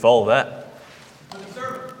Follow that.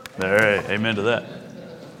 All right, amen to that.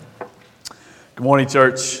 Good morning,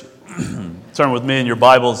 church. Turn with me in your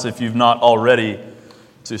Bibles, if you've not already,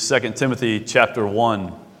 to 2 Timothy chapter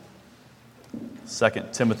 1. 2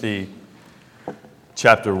 Timothy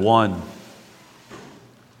chapter 1.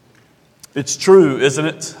 It's true, isn't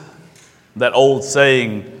it? That old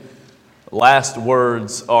saying, last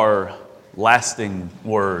words are lasting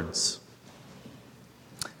words.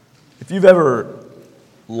 If you've ever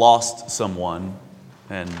lost someone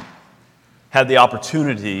and had the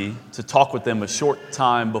opportunity to talk with them a short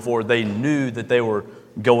time before they knew that they were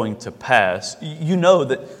going to pass, you know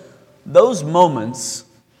that those moments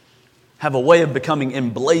have a way of becoming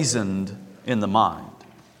emblazoned in the mind.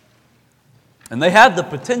 And they have the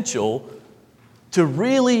potential to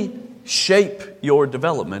really shape your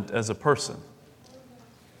development as a person.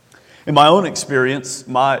 In my own experience,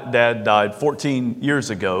 my dad died 14 years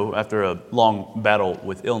ago after a long battle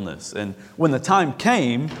with illness. And when the time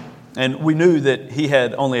came, and we knew that he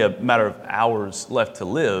had only a matter of hours left to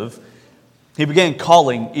live, he began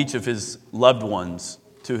calling each of his loved ones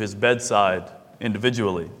to his bedside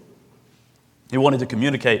individually. He wanted to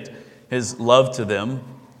communicate his love to them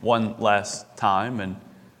one last time and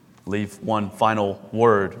leave one final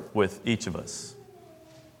word with each of us.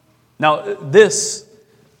 Now, this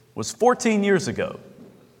was 14 years ago.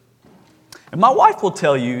 And my wife will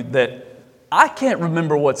tell you that I can't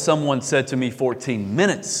remember what someone said to me 14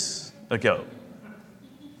 minutes ago.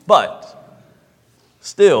 But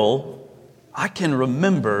still, I can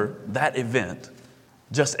remember that event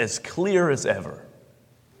just as clear as ever.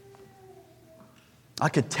 I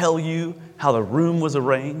could tell you how the room was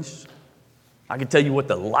arranged. I could tell you what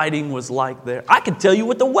the lighting was like there. I could tell you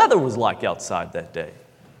what the weather was like outside that day.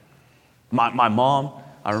 My mom,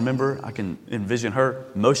 I remember, I can envision her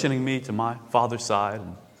motioning me to my father's side.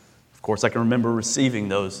 And of course, I can remember receiving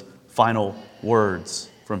those final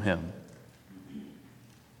words from him.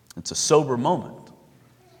 It's a sober moment.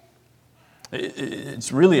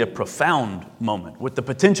 It's really a profound moment with the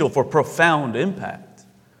potential for profound impact.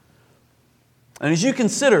 And as you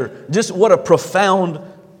consider just what a profound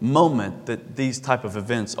moment that these type of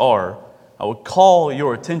events are, I would call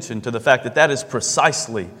your attention to the fact that that is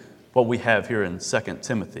precisely what we have here in 2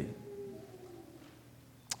 Timothy.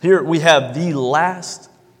 Here we have the last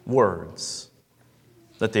words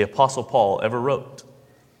that the Apostle Paul ever wrote.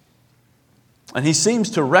 And he seems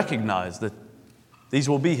to recognize that these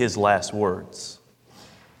will be his last words.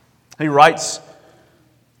 He writes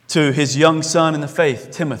to his young son in the faith,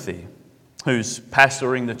 Timothy, who's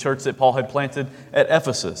pastoring the church that Paul had planted at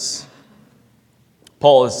Ephesus.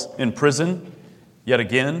 Paul is in prison, yet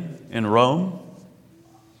again, in Rome.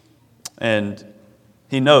 And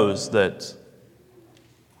he knows that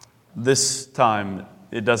this time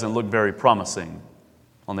it doesn't look very promising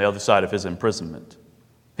on the other side of his imprisonment.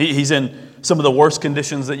 He's in some of the worst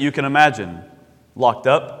conditions that you can imagine. Locked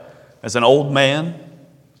up as an old man,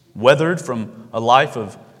 weathered from a life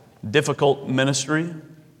of difficult ministry.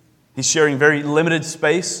 He's sharing very limited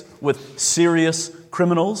space with serious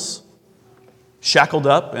criminals, shackled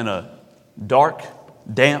up in a dark,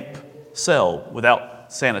 damp cell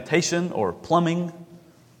without sanitation or plumbing.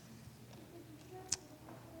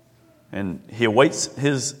 And he awaits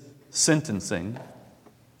his sentencing.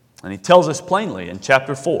 And he tells us plainly in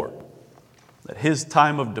chapter 4 that his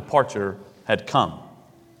time of departure had come.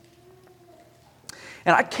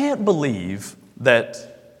 And I can't believe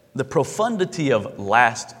that the profundity of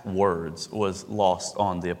last words was lost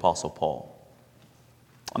on the Apostle Paul.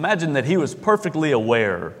 Imagine that he was perfectly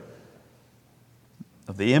aware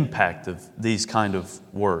of the impact of these kind of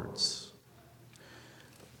words.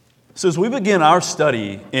 So as we begin our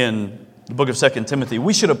study in the book of 2 Timothy,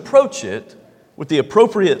 we should approach it with the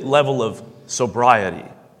appropriate level of sobriety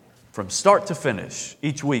from start to finish.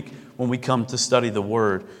 Each week when we come to study the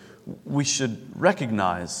Word, we should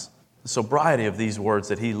recognize the sobriety of these words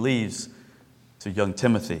that he leaves to young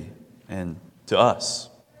Timothy and to us.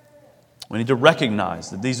 We need to recognize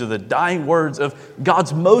that these are the dying words of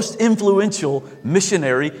God's most influential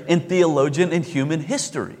missionary and theologian in human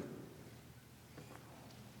history.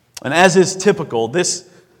 And as is typical, this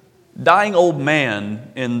dying old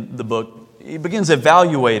man in the book, he begins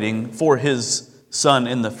evaluating for his son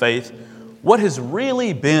in the faith what has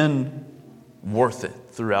really been worth it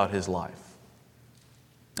throughout his life.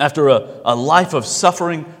 After a life of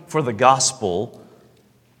suffering for the gospel,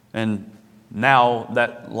 and now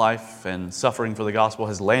that life and suffering for the gospel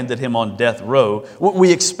has landed him on death row,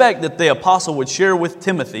 we expect that the apostle would share with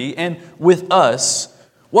Timothy and with us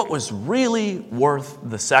what was really worth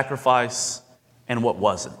the sacrifice and what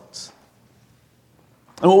wasn't.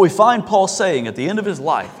 And what we find Paul saying at the end of his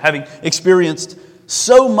life, having experienced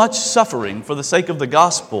so much suffering for the sake of the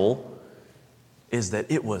gospel, is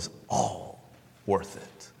that it was all worth it.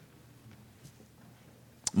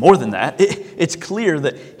 More than that, it's clear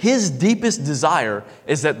that his deepest desire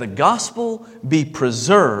is that the gospel be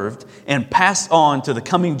preserved and passed on to the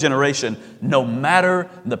coming generation, no matter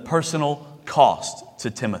the personal cost to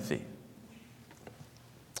Timothy.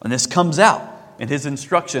 And this comes out in his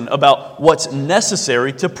instruction about what's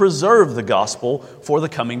necessary to preserve the gospel for the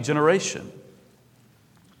coming generation.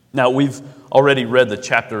 Now, we've already read the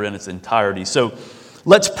chapter in its entirety, so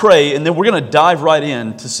let's pray, and then we're going to dive right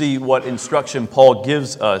in to see what instruction Paul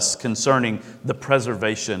gives us concerning the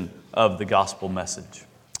preservation of the gospel message.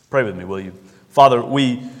 Pray with me, will you? Father,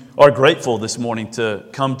 we are grateful this morning to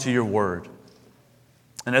come to your word.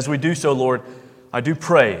 And as we do so, Lord, I do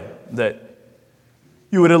pray that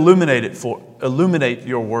you would illuminate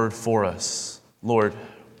your word for us. Lord,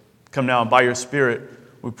 come now, and by your Spirit,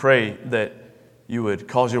 we pray that you would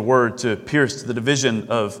cause your word to pierce the division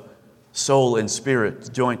of soul and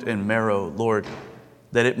spirit, joint and marrow, Lord,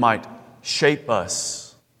 that it might shape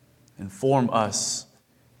us and form us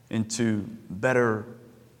into better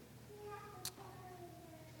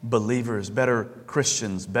believers, better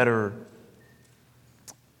Christians, better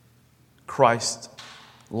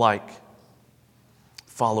Christ-like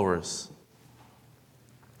followers.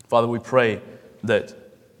 Father, we pray that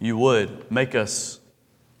you would make us,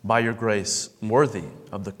 by your grace, worthy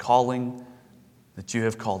of the calling that you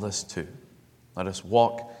have called us to. Let us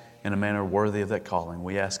walk in a manner worthy of that calling.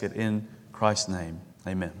 We ask it in Christ's name.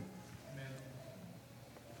 Amen.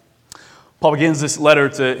 Paul begins this letter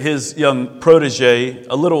to his young protege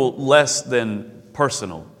a little less than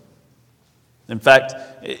personal. In fact,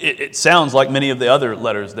 it sounds like many of the other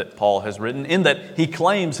letters that Paul has written, in that he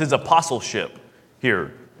claims his apostleship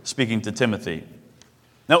here, speaking to Timothy.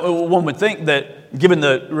 Now, one would think that given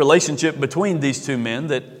the relationship between these two men,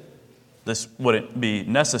 that this wouldn't be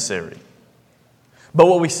necessary. But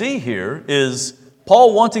what we see here is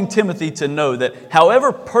Paul wanting Timothy to know that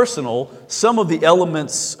however personal some of the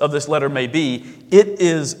elements of this letter may be, it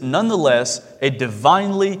is nonetheless a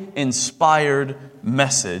divinely inspired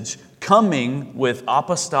message coming with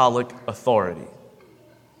apostolic authority.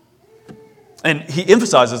 And he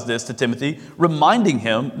emphasizes this to Timothy, reminding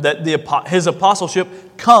him that his apostleship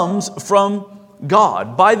comes from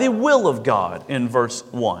God, by the will of God, in verse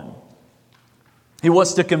 1. He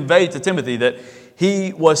wants to convey to Timothy that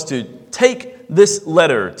he was to take this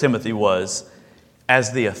letter, Timothy was,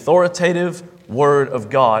 as the authoritative word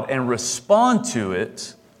of God and respond to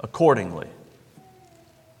it accordingly.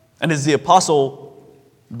 And as the apostle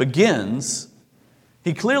begins,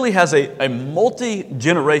 he clearly has a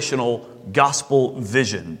multi-generational gospel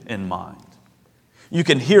vision in mind. You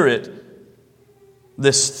can hear it,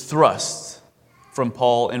 this thrust from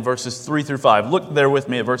Paul in verses 3 through 5. Look there with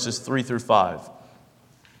me at verses 3 through 5.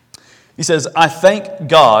 He says, I thank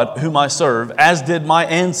God whom I serve, as did my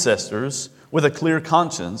ancestors, with a clear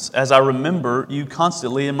conscience, as I remember you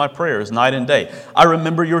constantly in my prayers, night and day. I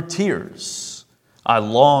remember your tears. I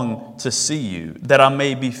long to see you, that I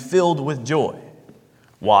may be filled with joy.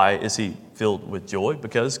 Why is he filled with joy?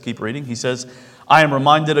 Because, keep reading, he says, I am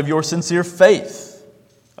reminded of your sincere faith,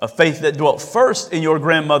 a faith that dwelt first in your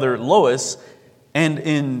grandmother Lois and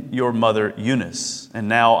in your mother Eunice, and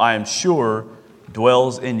now I am sure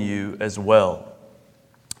dwells in you as well.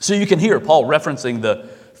 So you can hear Paul referencing the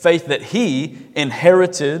faith that he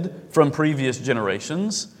inherited from previous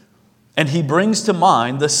generations, and he brings to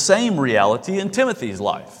mind the same reality in Timothy's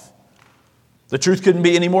life. The truth couldn't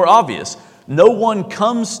be any more obvious. No one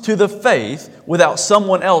comes to the faith without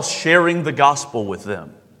someone else sharing the gospel with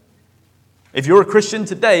them. If you're a Christian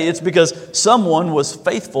today, it's because someone was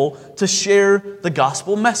faithful to share the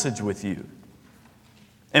gospel message with you.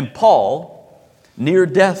 And Paul, near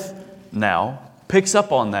death now, picks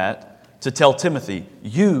up on that to tell Timothy,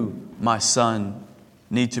 you, my son,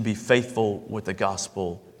 need to be faithful with the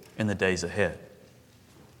gospel in the days ahead.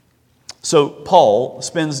 So Paul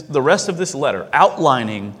spends the rest of this letter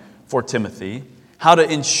outlining for Timothy how to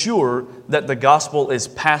ensure that the gospel is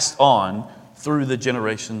passed on through the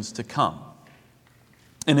generations to come.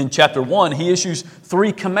 And in chapter 1, he issues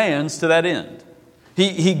 3 commands to that end.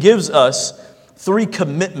 He gives us 3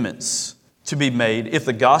 commitments to be made if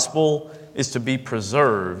the gospel is to be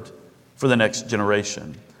preserved for the next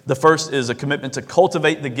generation. The first is a commitment to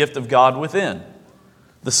cultivate the gift of God within.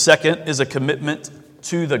 The second is a commitment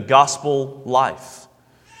to the gospel life.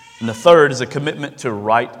 And the third is a commitment to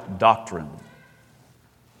right doctrine.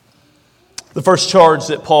 The first charge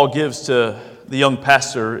that Paul gives to the young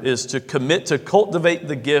pastor is to commit to cultivate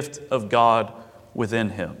the gift of God within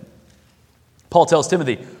him. Paul tells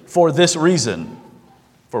Timothy, for this reason.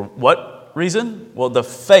 For what reason? Well, the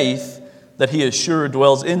faith that he is sure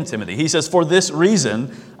dwells in Timothy. He says, for this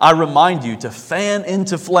reason, I remind you to fan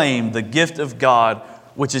into flame the gift of God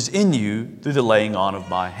which is in you through the laying on of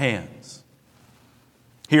my hands.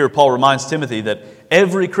 Here, Paul reminds Timothy that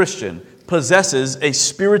every Christian possesses a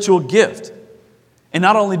spiritual gift. And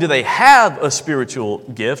not only do they have a spiritual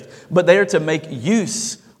gift, but they are to make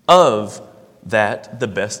use of that the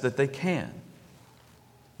best that they can.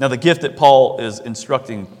 Now, the gift that Paul is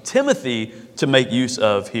instructing Timothy to make use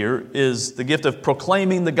of here is the gift of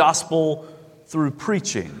proclaiming the gospel through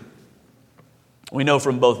preaching. We know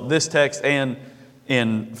from both this text and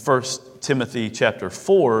in 1 Timothy chapter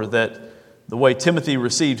 4 that the way Timothy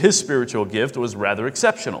received his spiritual gift was rather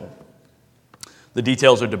exceptional. The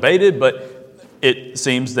details are debated, but it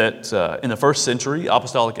seems that in the first century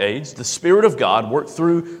apostolic age, the Spirit of God worked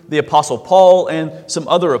through the Apostle Paul and some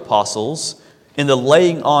other apostles in the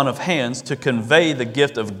laying on of hands to convey the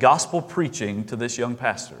gift of gospel preaching to this young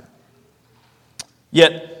pastor.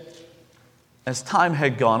 Yet, as time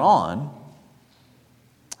had gone on,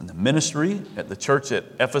 and the ministry at the church at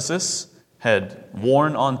Ephesus had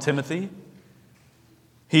worn on Timothy,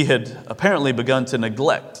 he had apparently begun to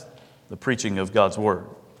neglect the preaching of God's word.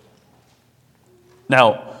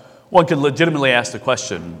 Now, one could legitimately ask the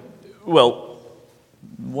question, well,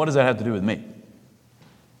 what does that have to do with me?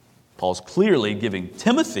 Paul's clearly giving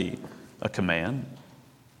Timothy a command,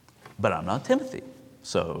 but I'm not Timothy,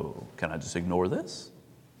 so can I just ignore this?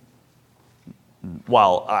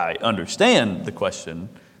 While I understand the question,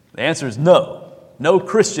 the answer is no. No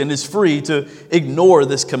Christian is free to ignore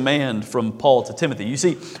this command from Paul to Timothy. You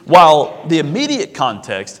see, while the immediate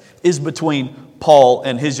context is between Paul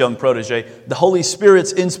and his young protege, the Holy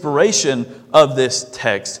Spirit's inspiration of this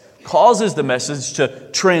text causes the message to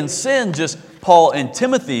transcend just Paul and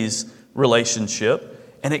Timothy's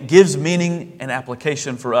relationship, and it gives meaning and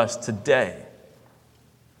application for us today.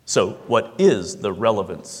 So, what is the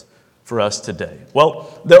relevance for us today?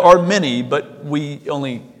 Well, there are many, but we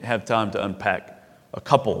only have time to unpack a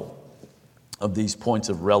couple of these points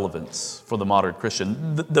of relevance for the modern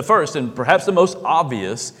Christian. The first, and perhaps the most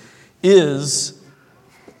obvious, is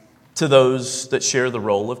to those that share the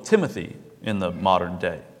role of Timothy in the modern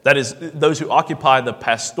day. That is, those who occupy the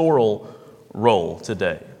pastoral role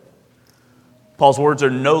today. Paul's words are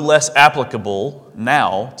no less applicable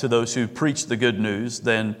now to those who preach the good news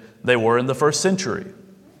than they were in the first century.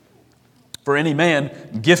 For any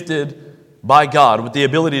man gifted by God with the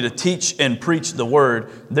ability to teach and preach the word,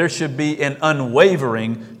 there should be an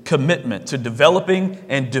unwavering commitment to developing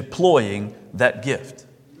and deploying that gift.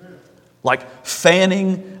 Like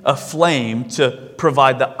fanning a flame to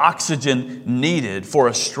provide the oxygen needed for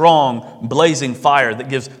a strong, blazing fire that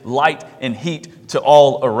gives light and heat to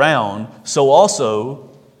all around, so also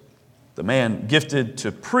the man gifted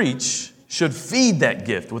to preach should feed that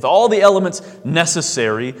gift with all the elements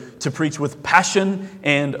necessary to preach with passion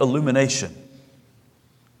and illumination.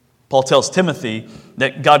 Paul tells Timothy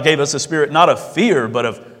that God gave us a spirit not of fear, but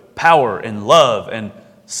of power and love and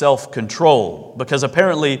self-control, because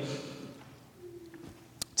apparently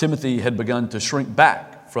Timothy had begun to shrink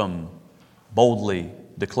back from boldly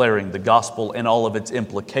declaring the gospel and all of its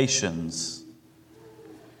implications.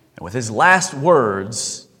 And with his last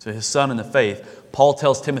words to his son in the faith, Paul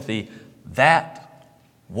tells Timothy, that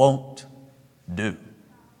won't do.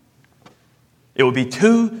 It would be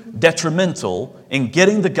too detrimental in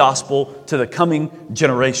getting the gospel to the coming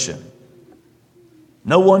generation.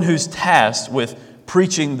 No one who's tasked with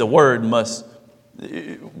preaching the word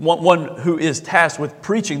one who is tasked with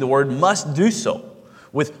preaching the word must do so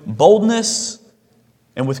with boldness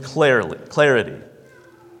and with clarity.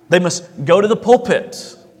 They must go to the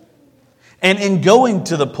pulpit. And in going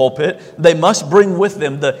to the pulpit, they must bring with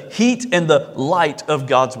them the heat and the light of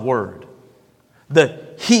God's word.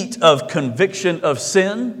 The heat of conviction of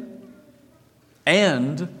sin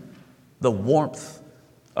and the warmth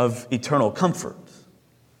of eternal comfort.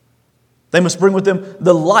 They must bring with them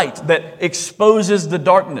the light that exposes the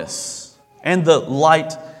darkness and the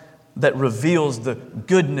light that reveals the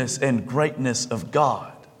goodness and greatness of God.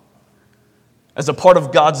 As a part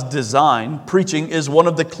of God's design, preaching is one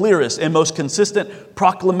of the clearest and most consistent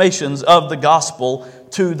proclamations of the gospel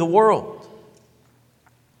to the world.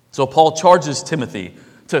 So Paul charges Timothy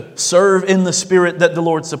to serve in the spirit that the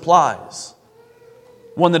Lord supplies,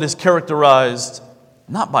 one that is characterized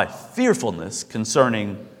not by fearfulness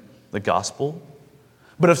concerning the gospel,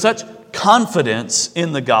 but of such confidence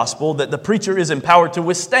in the gospel that the preacher is empowered to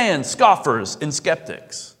withstand scoffers and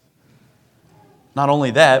skeptics. Not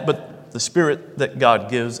only that, but the Spirit that God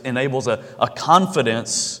gives enables a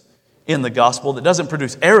confidence in the gospel that doesn't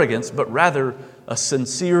produce arrogance, but rather a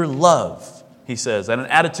sincere love, he says, and an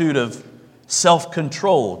attitude of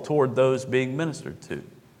self-control toward those being ministered to.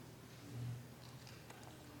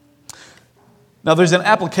 Now, there's an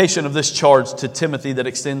application of this charge to Timothy that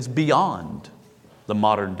extends beyond the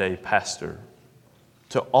modern day pastor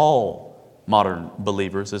to all modern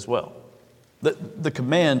believers as well. The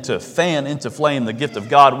command to fan into flame the gift of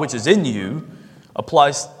God which is in you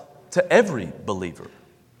applies to every believer,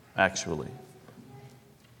 actually.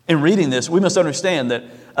 In reading this, we must understand that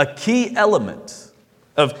a key element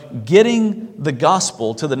of getting the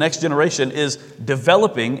gospel to the next generation is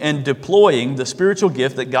developing and deploying the spiritual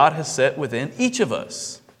gift that God has set within each of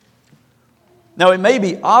us. Now, it may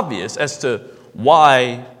be obvious as to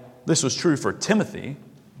why this was true for Timothy.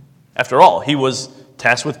 After all, he was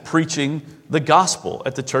tasked with preaching the gospel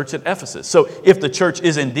at the church at Ephesus. So if the church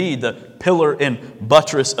is indeed the pillar and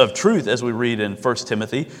buttress of truth, as we read in 1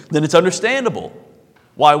 Timothy, then it's understandable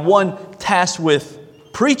why one tasked with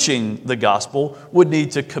preaching the gospel would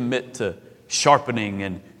need to commit to sharpening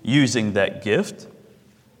and using that gift.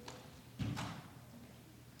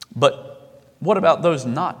 But what about those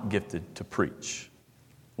not gifted to preach,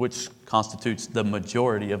 which constitutes the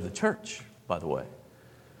majority of the church, by the way?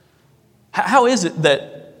 How is it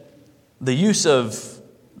that the use of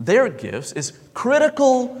their gifts is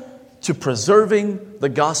critical to preserving the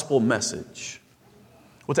gospel message?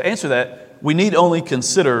 Well, to answer that, we need only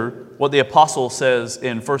consider what the apostle says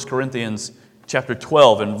in 1 Corinthians chapter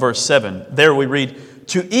 12 and verse 7. There we read,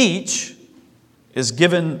 "To each is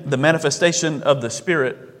given the manifestation of the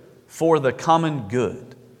Spirit for the common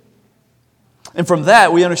good." And from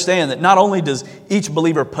that, we understand that not only does each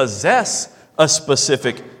believer possess a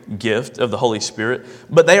specific gift of the Holy Spirit,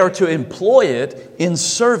 but they are to employ it in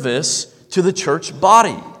service to the church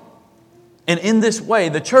body. And in this way,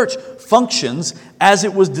 the church functions as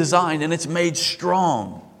it was designed and it's made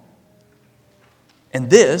strong. And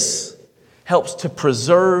this helps to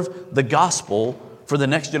preserve the gospel for the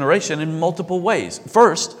next generation in multiple ways.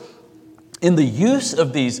 First, in the use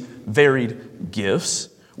of these varied gifts,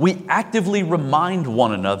 we actively remind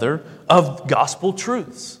one another of gospel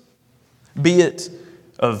truths, be it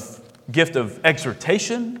of gift of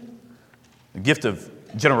exhortation, a gift of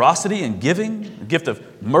generosity and giving, a gift of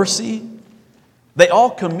mercy. They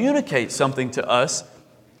all communicate something to us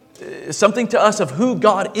of who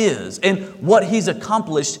God is and what He's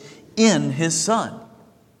accomplished in His Son.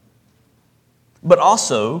 But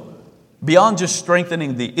also, beyond just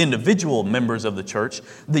strengthening the individual members of the church,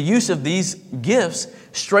 the use of these gifts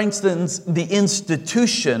strengthens the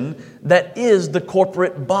institution that is the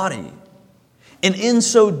corporate body. And in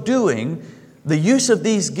so doing, the use of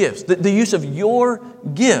these gifts, the use of your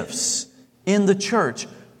gifts in the church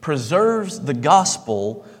preserves the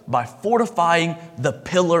gospel by fortifying the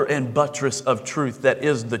pillar and buttress of truth that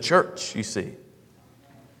is the church, you see.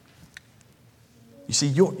 You see,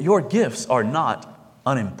 your gifts are not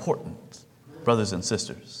unimportant, brothers and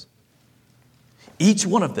sisters. Each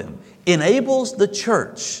one of them enables the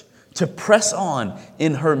church to press on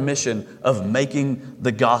in her mission of making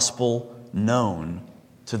the gospel known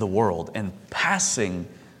to the world and passing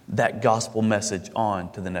that gospel message on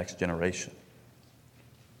to the next generation.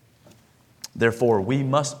 Therefore, we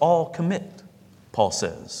must all commit, Paul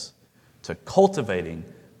says, to cultivating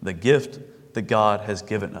the gift that God has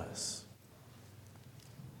given us.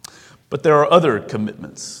 But there are other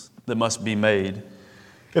commitments that must be made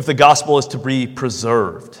if the gospel is to be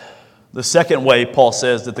preserved. The second way Paul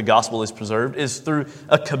says that the gospel is preserved is through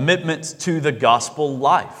a commitment to the gospel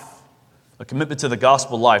life. A commitment to the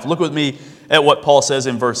gospel life. Look with me at what Paul says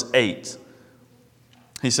in verse 8.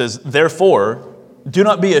 He says, "Therefore, do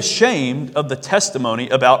not be ashamed of the testimony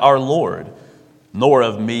about our Lord, nor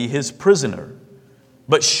of me his prisoner,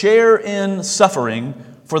 but share in suffering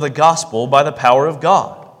for the gospel by the power of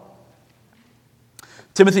God."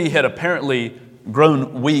 Timothy had apparently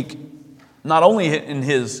grown weak not only in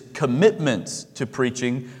his commitment to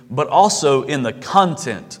preaching, but also in the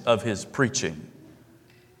content of his preaching.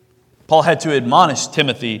 Paul had to admonish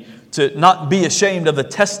Timothy to not be ashamed of the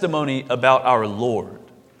testimony about our Lord.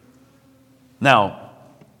 Now,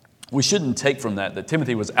 we shouldn't take from that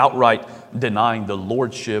Timothy was outright denying the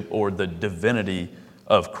lordship or the divinity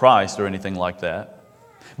of Christ or anything like that.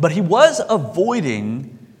 But he was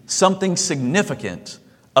avoiding something significant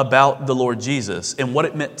about the Lord Jesus and what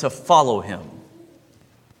it meant to follow Him.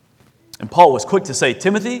 And Paul was quick to say,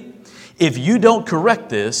 "Timothy, if you don't correct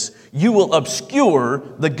this, you will obscure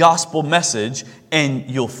the gospel message and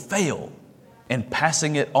you'll fail in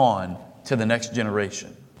passing it on to the next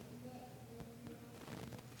generation."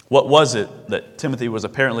 What was it that Timothy was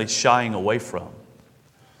apparently shying away from?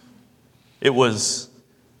 It was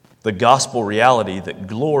the gospel reality that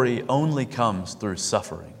glory only comes through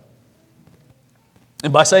suffering.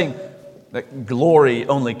 And by saying that glory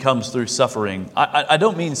only comes through suffering, I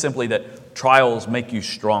don't mean simply that trials make you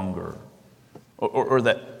stronger or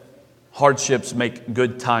that hardships make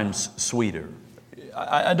good times sweeter.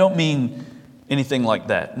 I don't mean anything like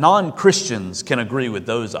that. Non-Christians can agree with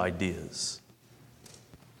those ideas.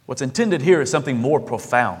 What's intended here is something more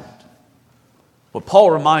profound. What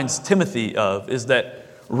Paul reminds Timothy of is that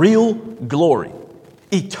real glory,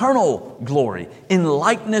 eternal glory, in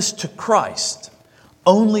likeness to Christ,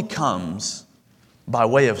 only comes by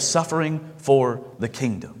way of suffering for the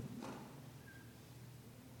kingdom.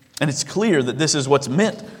 And it's clear that this is what's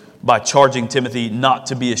meant by charging Timothy not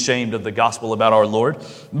to be ashamed of the gospel about our Lord,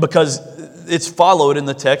 because it's followed in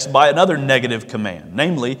the text by another negative command,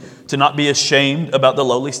 namely to not be ashamed about the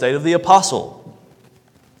lowly state of the apostle.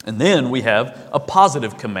 And then we have a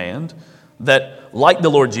positive command that, like the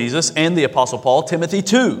Lord Jesus and the Apostle Paul, Timothy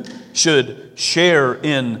too should share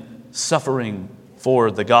in suffering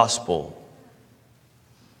for the gospel.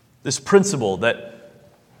 This principle that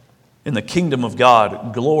in the kingdom of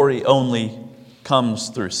God, glory only comes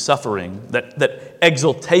through suffering, that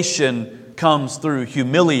exaltation comes through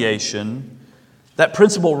humiliation, that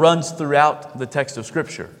principle runs throughout the text of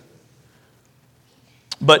Scripture.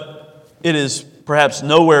 But it is perhaps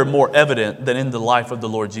nowhere more evident than in the life of the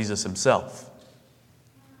Lord Jesus Himself.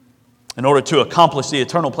 In order to accomplish the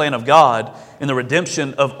eternal plan of God in the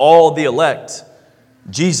redemption of all the elect,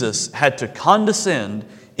 Jesus had to condescend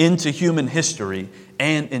into human history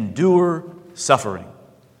and endure suffering.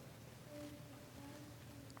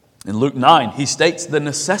 In Luke 9, He states the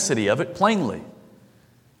necessity of it plainly.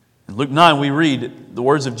 In Luke 9, we read the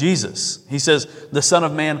words of Jesus. He says, "The Son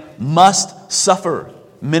of Man must suffer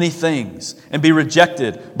many things and be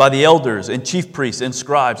rejected by the elders and chief priests and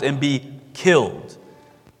scribes and be killed,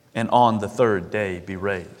 and on the third day be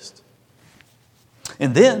raised."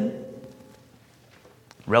 And then,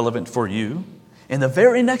 relevant for you, in the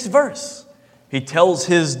very next verse, He tells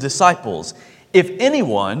His disciples, "If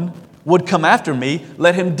anyone would come after me,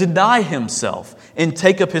 let him deny himself and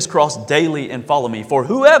take up his cross daily and follow me. For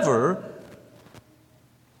whoever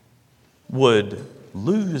whoever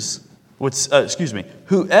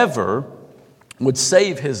would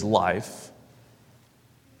save his life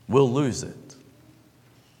will lose it.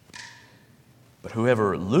 But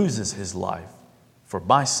whoever loses his life for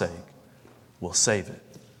my sake will save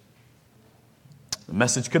it." The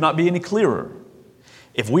message could not be any clearer.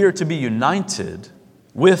 If we are to be united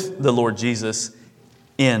with the Lord Jesus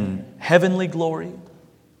in heavenly glory,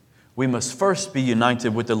 we must first be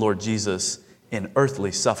united with the Lord Jesus in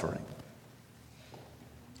earthly suffering.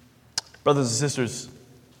 Brothers and sisters,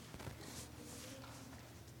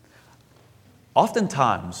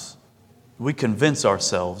 oftentimes we convince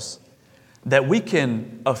ourselves that we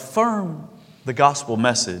can affirm the gospel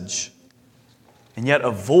message and yet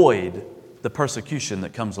avoid the persecution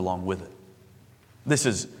that comes along with it. This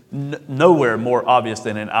is nowhere more obvious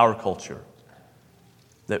than in our culture,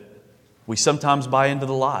 that we sometimes buy into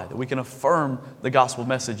the lie, that we can affirm the gospel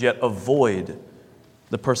message yet avoid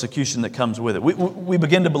the persecution that comes with it. We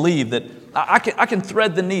begin to believe that I can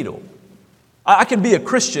thread the needle. I can be a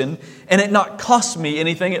Christian and it not cost me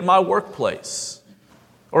anything at my workplace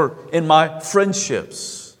or in my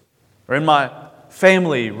friendships or in my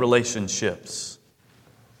family relationships.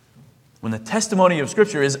 When the testimony of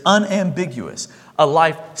Scripture is unambiguous, a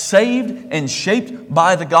life saved and shaped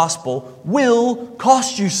by the gospel will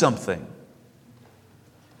cost you something.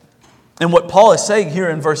 And what Paul is saying here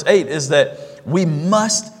in verse 8 is that we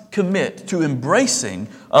must commit to embracing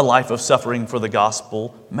a life of suffering for the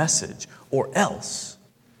gospel message, or else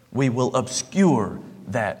we will obscure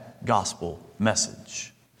that gospel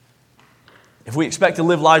message. If we expect to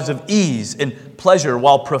live lives of ease and pleasure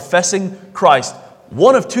while professing Christ,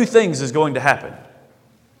 one of two things is going to happen.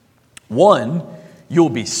 One, you'll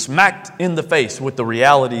be smacked in the face with the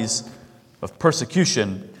realities of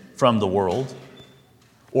persecution from the world.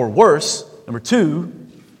 Or worse, number two,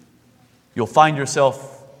 you'll find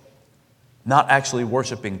yourself not actually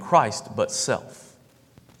worshiping Christ, but self.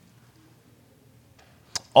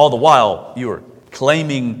 All the while, you are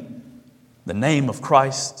claiming the name of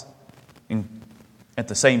Christ and at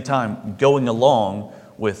the same time going along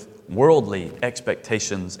with worldly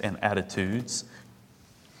expectations and attitudes,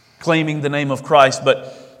 claiming the name of Christ,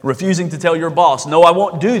 but refusing to tell your boss, "No, I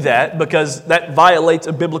won't do that because that violates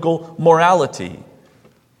a biblical morality."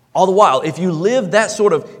 All the while, if you live that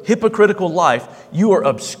sort of hypocritical life, you are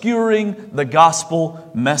obscuring the gospel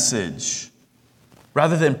message.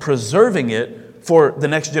 Rather than preserving it for the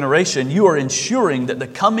next generation, you are ensuring that the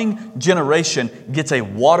coming generation gets a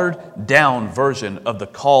watered-down version of the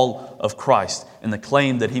call of Christ and the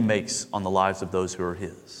claim that He makes on the lives of those who are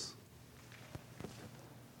His.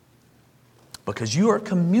 Because you are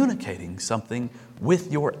communicating something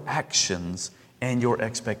with your actions and your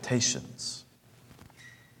expectations.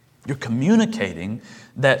 You're communicating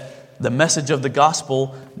that the message of the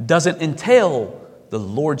gospel doesn't entail the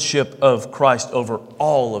lordship of Christ over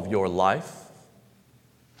all of your life,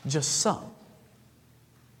 just some.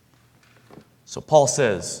 So Paul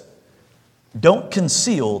says, don't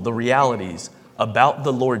conceal the realities about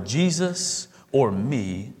the Lord Jesus or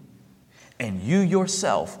me, and you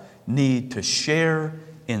yourself need to share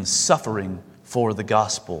in suffering for the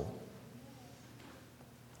gospel.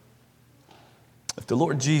 If the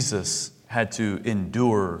Lord Jesus had to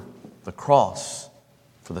endure the cross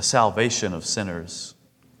for the salvation of sinners,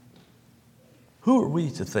 who are we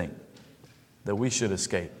to think that we should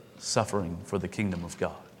escape suffering for the kingdom of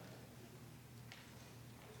God?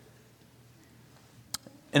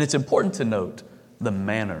 And it's important to note the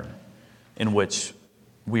manner in which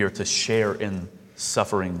we are to share in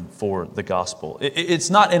suffering for the gospel.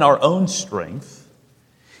 It's not in our own strength.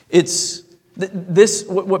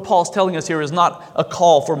 What Paul's telling us here is not a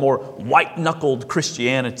call for more white-knuckled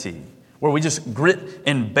Christianity, where we just grit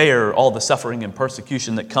and bear all the suffering and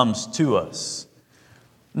persecution that comes to us.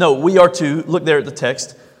 No, we are to, look there at the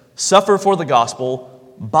text, suffer for the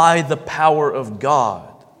gospel by the power of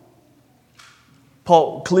God.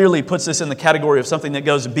 Paul clearly puts this in the category of something that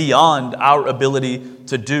goes beyond our ability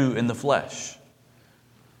to do in the flesh.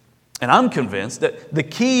 And I'm convinced that the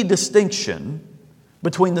key distinction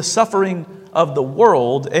between the suffering of the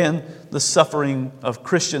world and the suffering of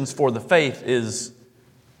Christians for the faith is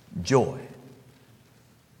joy.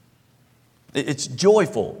 It's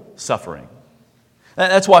joyful suffering.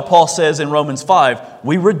 That's why Paul says in Romans 5,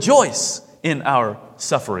 we rejoice in our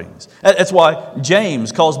sufferings. That's why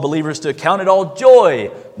James calls believers to count it all joy,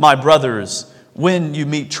 my brothers, when you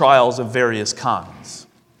meet trials of various kinds.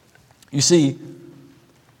 You see,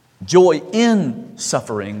 joy in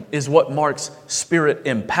suffering is what marks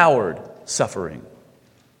Spirit-empowered suffering.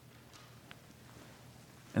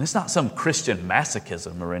 And it's not some Christian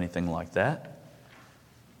masochism or anything like that.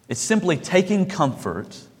 It's simply taking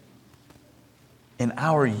comfort in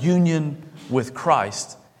our union with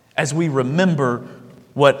Christ as we remember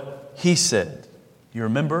what He said. You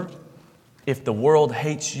remember? If the world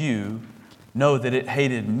hates you, know that it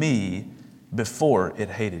hated me before it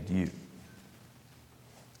hated you.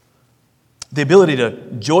 The ability to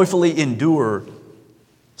joyfully endure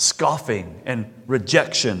scoffing and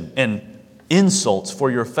rejection and insults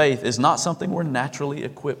for your faith is not something we're naturally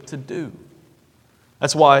equipped to do.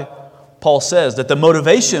 That's why Paul says that the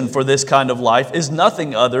motivation for this kind of life is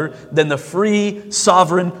nothing other than the free,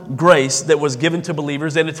 sovereign grace that was given to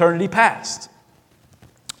believers in eternity past.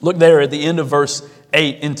 Look there at the end of verse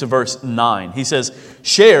 8 into verse 9. He says,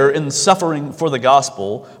 share in suffering for the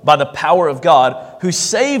gospel by the power of God who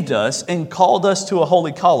saved us and called us to a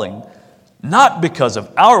holy calling, not because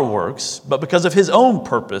of our works, but because of His own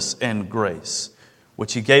purpose and grace,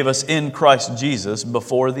 which He gave us in Christ Jesus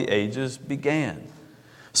before the ages began.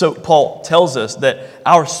 So Paul tells us that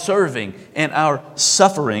our serving and our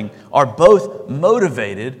suffering are both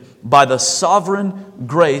motivated by the sovereign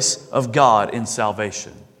grace of God in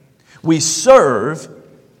salvation. We serve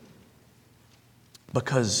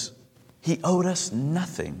because He owed us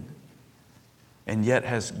nothing and yet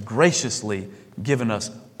has graciously given us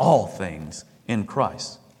all things in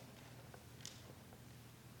Christ.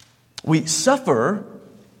 We suffer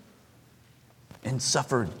and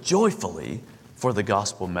suffer joyfully for the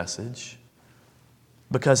gospel message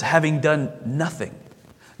because having done nothing,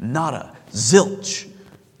 nada, zilch,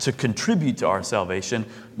 to contribute to our salvation,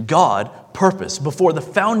 God purposed before the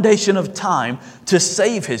foundation of time to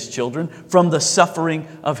save His children from the suffering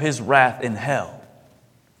of His wrath in hell.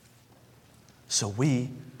 So we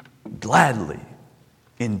gladly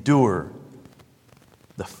endure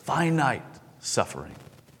the finite suffering.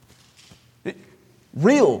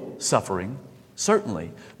 Real suffering,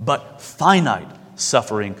 certainly, but finite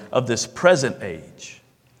suffering of this present age,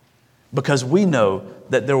 because we know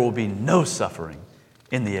that there will be no suffering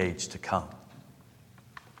in the age to come.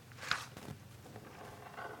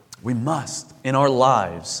 We must, in our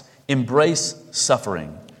lives, embrace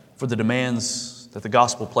suffering for the demands that the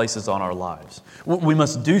gospel places on our lives. We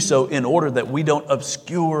must do so in order that we don't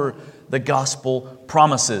obscure the gospel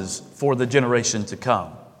promises for the generation to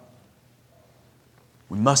come.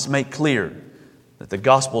 We must make clear that the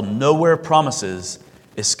gospel nowhere promises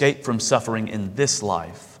escape from suffering in this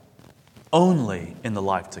life, only in the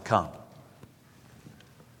life to come.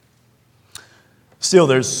 Still,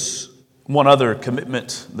 there's one other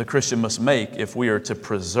commitment the Christian must make if we are to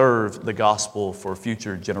preserve the gospel for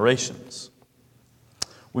future generations.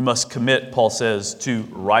 We must commit, Paul says, to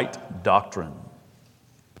right doctrine.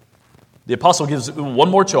 The apostle gives one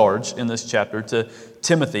more charge in this chapter to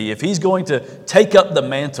Timothy. If he's going to take up the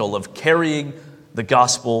mantle of carrying the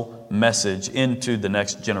gospel message into the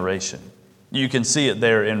next generation. You can see it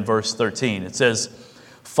there in verse 13. It says,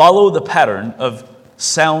 "Follow the pattern of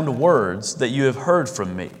sound words that you have heard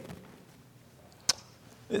from me."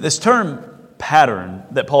 This term pattern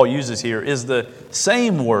that Paul uses here is the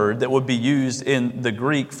same word that would be used in the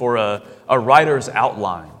Greek for a writer's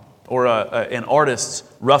outline or an artist's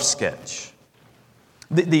rough sketch.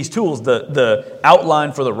 These tools, the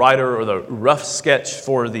outline for the writer or the rough sketch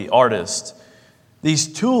for the artist, these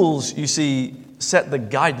tools, you see, set the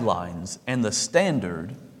guidelines and the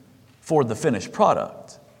standard for the finished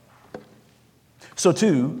product. So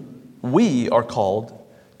too, we are called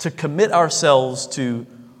to commit ourselves to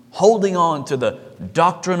holding on to the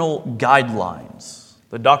doctrinal guidelines,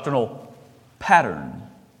 the doctrinal pattern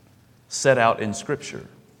set out in Scripture.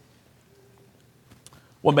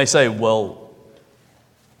 One may say, well,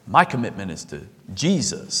 my commitment is to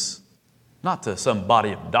Jesus, not to some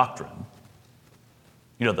body of doctrine.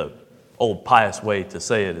 You know, the old pious way to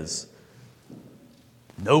say it is,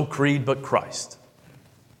 no creed but Christ.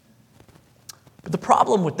 But the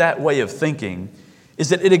problem with that way of thinking is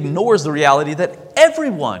that it ignores the reality that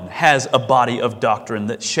everyone has a body of doctrine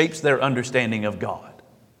that shapes their understanding of God.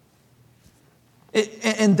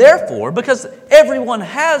 And therefore, because everyone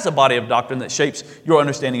has a body of doctrine that shapes your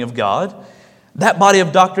understanding of God, that body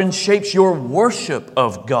of doctrine shapes your worship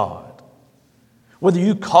of God. Whether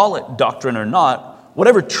you call it doctrine or not,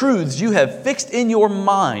 whatever truths you have fixed in your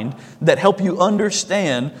mind that help you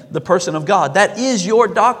understand the person of God, that is your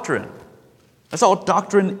doctrine. That's all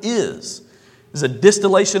doctrine is a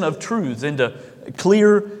distillation of truths into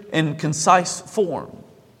clear and concise form.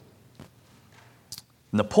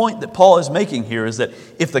 And the point that Paul is making here is that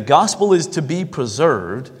if the gospel is to be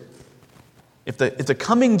preserved, if the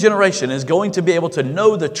coming generation is going to be able to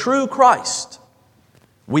know the true Christ,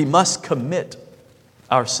 we must commit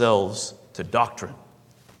ourselves to doctrine.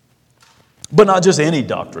 But not just any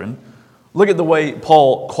doctrine. Look at the way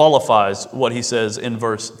Paul qualifies what he says in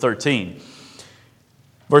verse 13.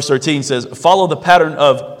 Verse 13 says, "Follow the pattern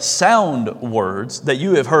of sound words that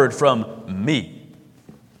you have heard from me."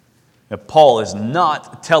 Now, Paul is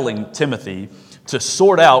not telling Timothy to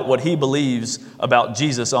sort out what he believes about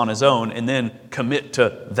Jesus on his own and then commit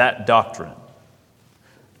to that doctrine.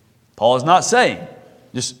 Paul is not saying,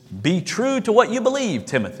 just be true to what you believe,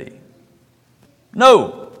 Timothy.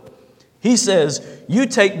 No. He says, you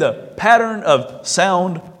take the pattern of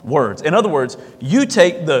sound words. In other words, you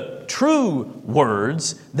take the true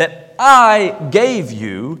words that I gave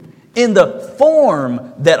you in the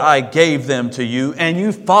form that I gave them to you, and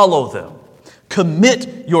you follow them.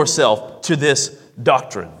 Commit yourself to this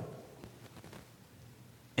doctrine.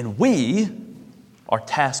 And we are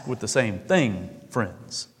tasked with the same thing,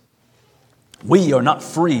 friends. We are not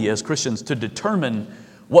free as Christians to determine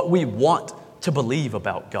what we want to believe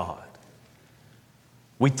about God.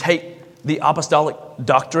 We take the apostolic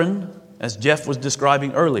doctrine, as Jeff was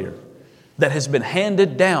describing earlier, that has been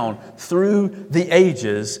handed down through the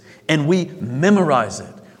ages, and we memorize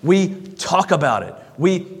it. We talk about it.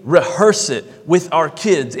 We rehearse it with our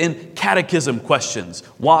kids in catechism questions.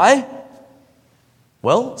 Why?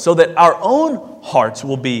 Well, so that our own hearts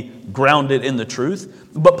will be grounded in the truth.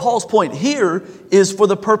 But Paul's point here is for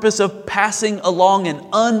the purpose of passing along an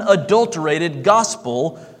unadulterated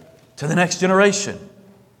gospel to the next generation.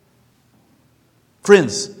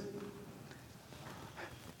 Friends,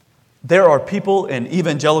 there are people in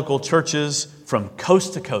evangelical churches from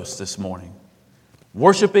coast to coast this morning,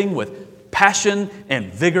 worshiping with passion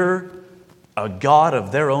and vigor a God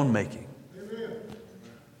of their own making. Amen.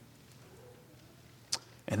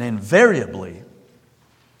 And invariably,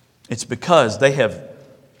 it's because they have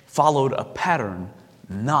followed a pattern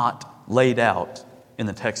not laid out in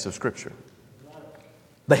the text of Scripture.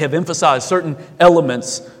 They have emphasized certain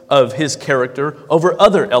elements of His character over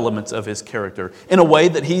other elements of His character in a way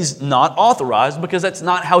that He's not authorized, because that's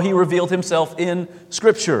not how He revealed Himself in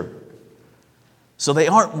Scripture. So they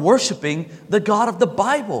aren't worshiping the God of the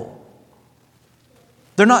Bible.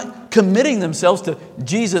 They're not committing themselves to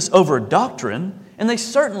Jesus over doctrine, and they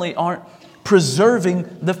certainly aren't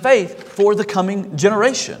preserving the faith for the coming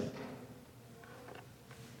generation.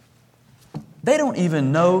 They don't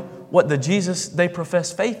even know what the Jesus they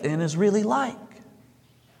profess faith in is really like.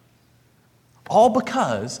 All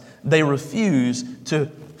because they refuse to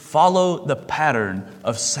follow the pattern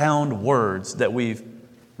of sound words that we've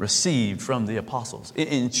received from the apostles.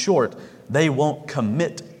 In short, they won't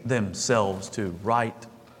commit themselves to right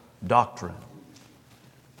doctrine.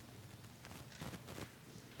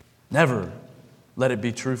 Never let it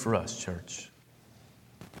be true for us, church.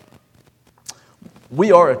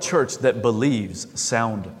 We are a church that believes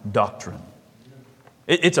sound doctrine.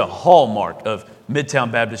 It's a hallmark of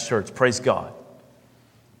Midtown Baptist Church, praise God.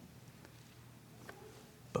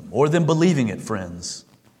 But more than believing it, friends,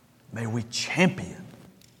 may we champion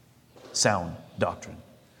sound doctrine.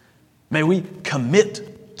 May we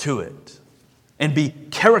commit to it and be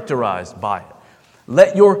characterized by it.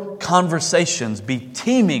 Let your conversations be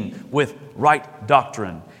teeming with right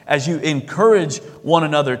doctrine as you encourage one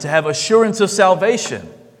another to have assurance of salvation,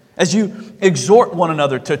 as you exhort one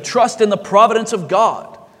another to trust in the providence of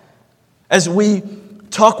God, as we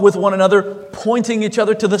talk with one another, pointing each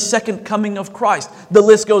other to the second coming of Christ. The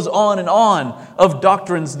list goes on and on of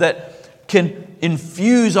doctrines that can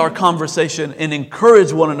infuse our conversation and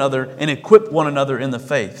encourage one another and equip one another in the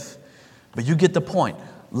faith. But you get the point.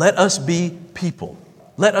 Let us be people.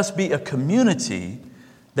 Let us be a community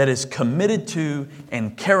that is committed to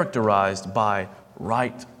and characterized by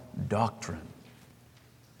right doctrine.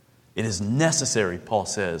 It is necessary, Paul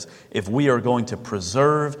says, if we are going to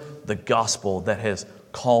preserve the gospel that has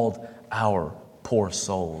called our poor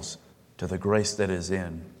souls to the grace that is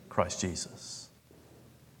in Christ Jesus.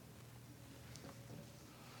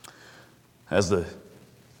 As the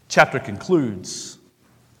chapter concludes,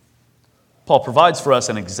 Paul provides for us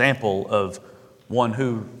an example of one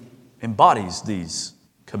who embodies these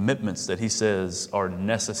commitments that he says are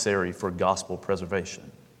necessary for gospel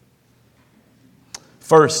preservation.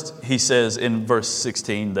 First, he says in verse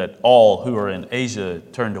 16 that all who are in Asia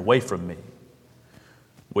turned away from me,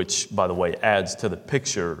 which, by the way, adds to the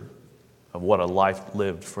picture of what a life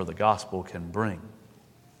lived for the gospel can bring.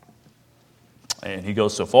 And he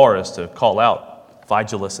goes so far as to call out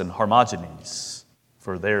Phygelus and Hermogenes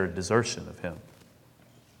for their desertion of him.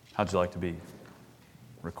 How'd you like to be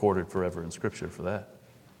recorded forever in Scripture for that?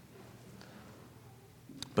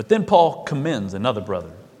 But then Paul commends another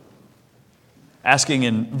brother, asking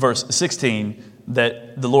in verse 16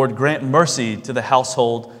 that the Lord grant mercy to the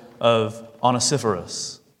household of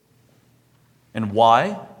Onesiphorus. And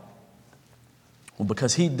why? Well,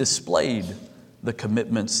 because he displayed the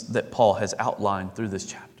commitments that Paul has outlined through this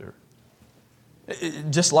chapter.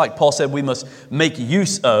 Just like Paul said, we must make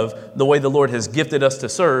use of the way the Lord has gifted us to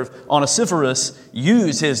serve. Onesiphorus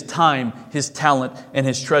used his time, his talent, and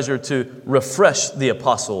his treasure to refresh the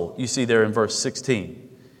apostle, you see there in verse 16,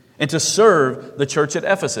 and to serve the church at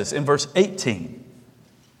Ephesus in verse 18.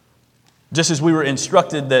 Just as we were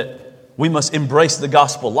instructed that we must embrace the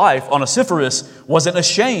gospel life, Onesiphorus wasn't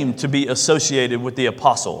ashamed to be associated with the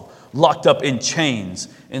apostle, locked up in chains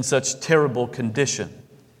in such terrible condition.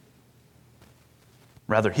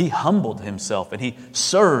 Rather, he humbled himself and he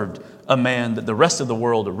served a man that the rest of the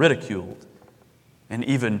world ridiculed and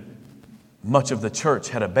even much of the church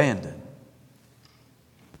had abandoned.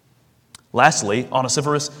 Lastly,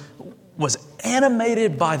 Onesiphorus was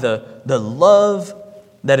animated by the love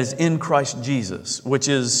that is in Christ Jesus, which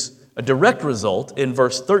is a direct result in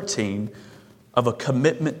verse 13 of a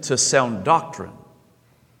commitment to sound doctrine.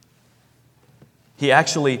 He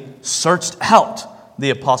actually searched out the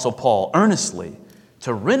Apostle Paul earnestly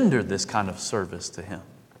to render this kind of service to him.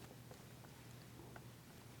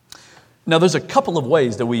 Now, there's a couple of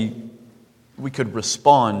ways that we could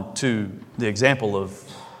respond to the example of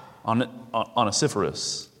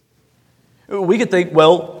Onesiphorus. We could think,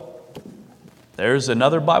 well, there's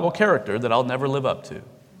another Bible character that I'll never live up to.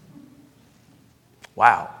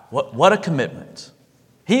 Wow, what a commitment.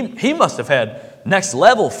 He must have had next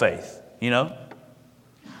level faith, you know.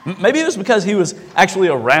 Maybe it was because he was actually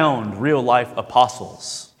around real life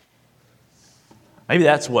apostles. Maybe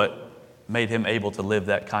that's what made him able to live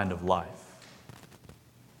that kind of life.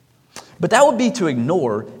 But that would be to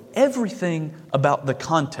ignore everything about the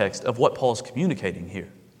context of what Paul's communicating here.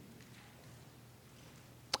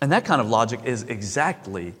 And that kind of logic is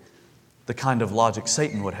exactly the kind of logic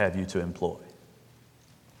Satan would have you to employ,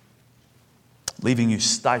 leaving you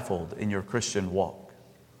stifled in your Christian walk.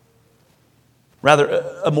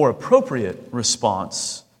 Rather, a more appropriate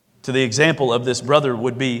response to the example of this brother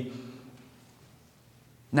would be,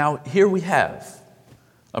 now here we have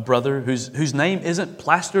a brother whose name isn't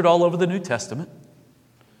plastered all over the New Testament.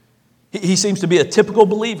 He seems to be a typical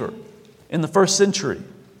believer in the first century.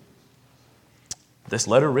 This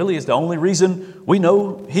letter really is the only reason we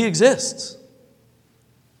know he exists.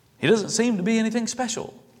 He doesn't seem to be anything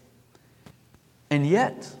special. And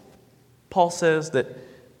yet, Paul says that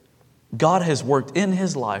God has worked in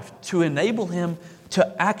his life to enable him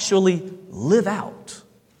to actually live out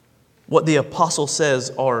what the apostle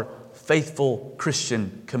says are faithful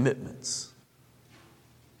Christian commitments.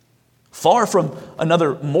 Far from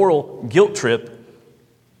another moral guilt trip,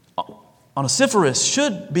 Onesiphorus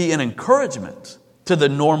should be an encouragement to the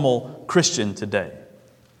normal Christian today.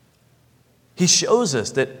 He shows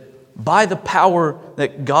us that by the power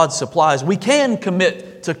that God supplies, we can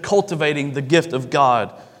commit to cultivating the gift of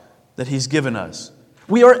God that He's given us.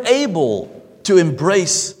 We are able to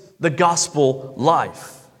embrace the gospel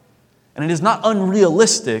life. And it is not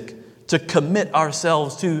unrealistic to commit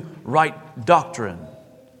ourselves to right doctrine.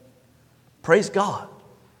 Praise God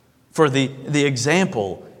for the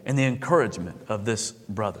example and the encouragement of this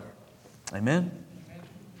brother. Amen?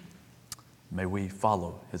 May we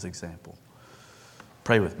follow his example.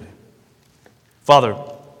 Pray with me. Father,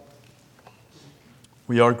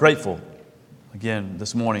 we are grateful again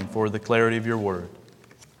this morning for the clarity of your word.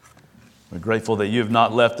 We're grateful that you have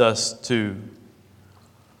not left us to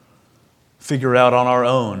figure out on our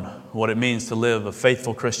own what it means to live a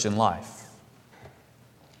faithful Christian life.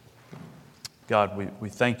 God, we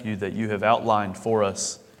thank you that you have outlined for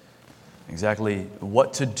us exactly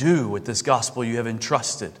what to do with this gospel you have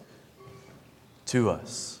entrusted to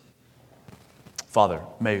us. Father,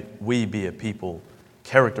 may we be a people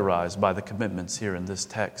characterized by the commitments here in this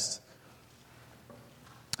text.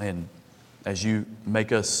 And as you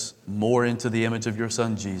make us more into the image of your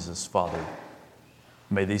Son, Jesus, Father,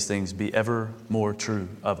 may these things be ever more true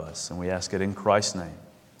of us. And we ask it in Christ's name.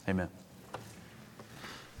 Amen.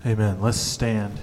 Amen. Let's stand.